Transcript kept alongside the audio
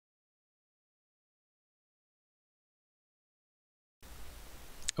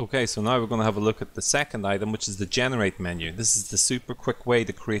Okay, so now we're going to have a look at the second item, which is the generate menu. This is the super quick way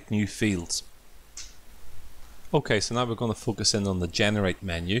to create new fields. Okay, so now we're going to focus in on the generate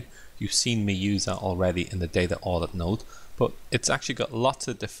menu. You've seen me use that already in the data audit node, but it's actually got lots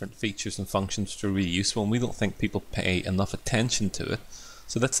of different features and functions which are really useful, and we don't think people pay enough attention to it.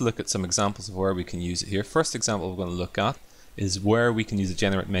 So let's look at some examples of where we can use it here. First example we're going to look at is where we can use the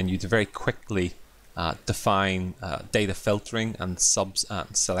generate menu to very quickly define data filtering and select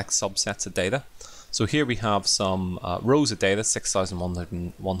subsets of data. So here we have some rows of data,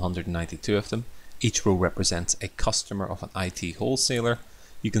 6,192 of them. Each row represents a customer of an IT wholesaler.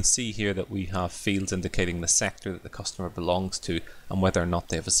 You can see here that we have fields indicating the sector that the customer belongs to and whether or not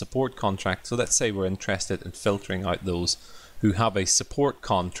they have a support contract. So let's say we're interested in filtering out those who have a support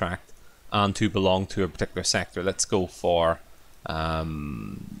contract and who belong to a particular sector. Let's go for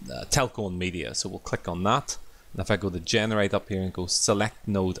telco and media. So we'll click on that. And if I go to generate up here and go select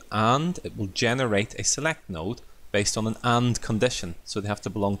node and, it will generate a select node based on an and condition. So they have to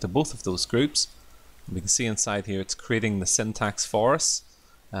belong to both of those groups. And we can see inside here it's creating the syntax for us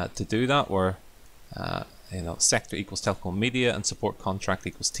to do that, where sector equals telco and media and support contract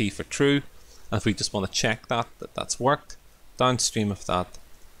equals T for true. And if we just want to check that's worked, downstream of that,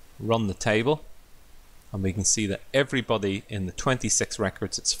 run the table, and we can see that everybody in the 26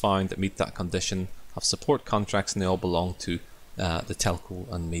 records it's found that meet that condition have support contracts, and they all belong to the telco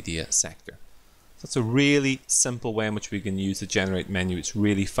and media sector. So it's a really simple way in which we can use the generate menu. It's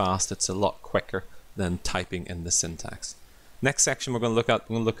really fast. It's a lot quicker than typing in the syntax. Next section we're going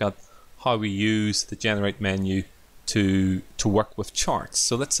to look at how we use the generate menu to work with charts.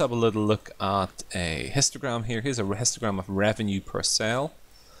 So let's have a little look at a histogram here. Here's a histogram of revenue per cell.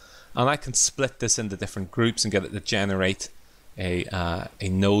 And I can split this into different groups and get it to generate a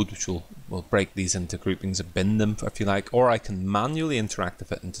node which will break these into groupings and bin them if you like, or I can manually interact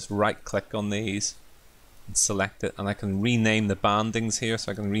with it and just right click on these and select it, and I can rename the bandings here.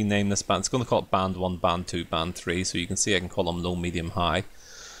 So I can rename this band. It's going to call it band 1, band 2, band 3, so you can see I can call them low, medium, high,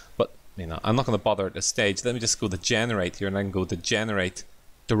 but I'm not going to bother at this stage. Let me just go to generate here, and I can go to generate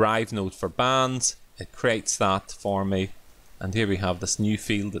Derive node for bands. It creates that for me. And here we have this new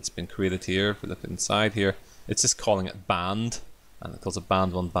field that's been created here. If we look inside here, it's just calling it band, and it calls it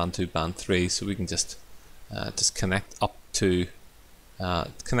band 1, band 2, band 3. So we can just connect up to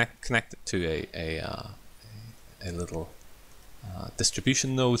connect it to a little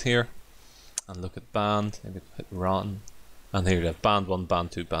distribution node here, and look at band. Maybe hit run, and here we have band 1,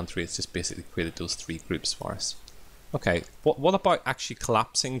 band 2, band 3. It's just basically created those 3 groups for us. Okay, what about actually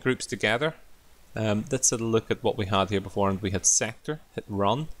collapsing groups together? Let's have a look at what we had here before, and we had sector, hit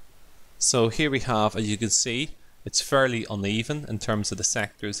run. So here we have, as you can see, it's fairly uneven in terms of the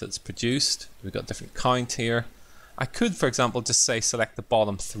sectors that's produced. We've got different count here. I could, for example, just say select the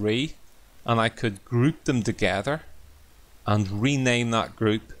bottom 3, and I could group them together and rename that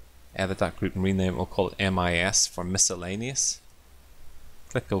group, edit that group and rename it. We'll call it MIS for miscellaneous.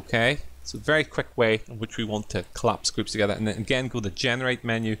 Click OK. It's a very quick way in which we want to collapse groups together, and then again go to the generate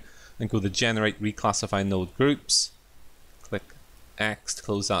menu and go to generate reclassify node groups. Click X to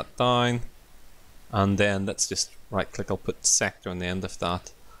close that down, and then let's just right click. I'll put sector on the end of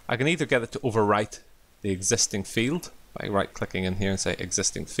that. I can either get it to overwrite the existing field by right clicking in here and say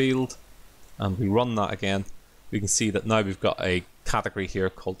existing field, and we run that again. We can see that now we've got a category here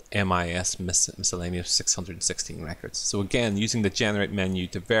called MIS miscellaneous 616 records. So again, using the generate menu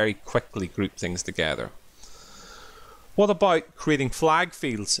to very quickly group things together. What about creating flag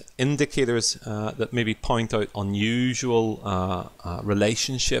fields, indicators that maybe point out unusual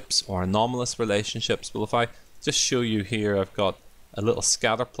relationships or anomalous relationships? Well, if I just show you here, I've got a little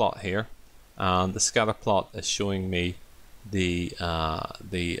scatter plot here, and the scatter plot is showing me the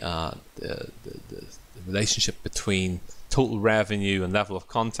relationship between total revenue and level of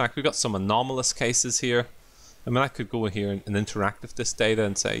contact. We've got some anomalous cases here. I mean, I could go here and interact with this data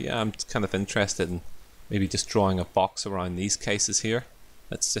and say, yeah, I'm kind of interested in maybe just drawing a box around these cases here.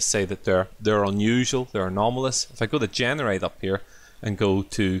 Let's just say that they're unusual, they're anomalous. If I go to generate up here and go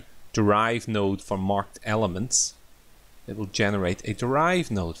to Derive node for marked elements, it will generate a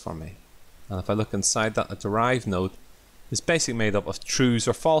Derive node for me. And if I look inside that, a Derive node is basically made up of trues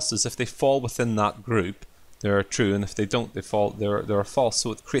or falses. If they fall within that group, they're true, and if they don't, they're false.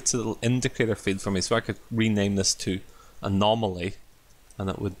 So it creates a little indicator field for me. So I could rename this to anomaly, and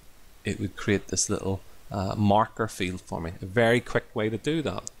it would create this little marker field for me. A very quick way to do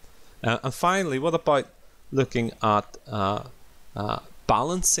that. And finally, what about looking at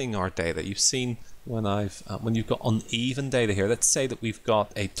balancing our data? You've seen when you've got uneven data here. Let's say that we've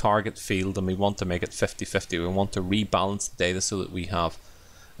got a target field and we want to make it 50-50. We want to rebalance the data so that we have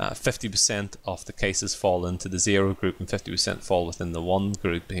 50% of the cases fall into the 0 group and 50% fall within the 1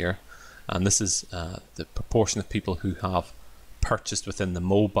 group here. And this is the proportion of people who have purchased within the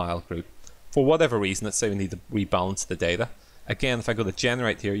mobile group. For whatever reason, let's say we need to rebalance the data. Again, if I go to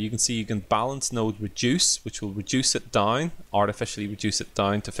generate here, you can see you can balance node reduce, which will reduce it down, artificially reduce it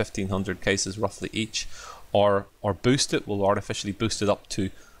down to 1500 cases roughly each, or boost it, will artificially boost it up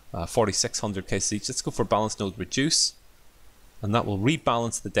to 4600 cases each. Let's go for balance node reduce, and that will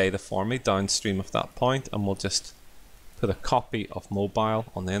rebalance the data for me downstream of that point, and we'll just put a copy of mobile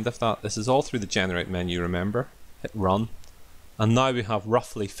on the end of that. This is all through the generate menu, remember. Hit run. And now we have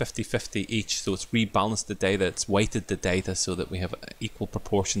roughly 50-50 each, so it's rebalanced the data, it's weighted the data so that we have equal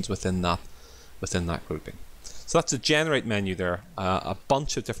proportions within that grouping. So that's the generate menu there. A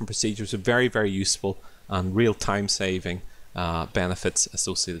bunch of different procedures are very, very useful and real time saving benefits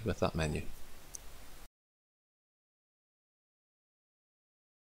associated with that menu.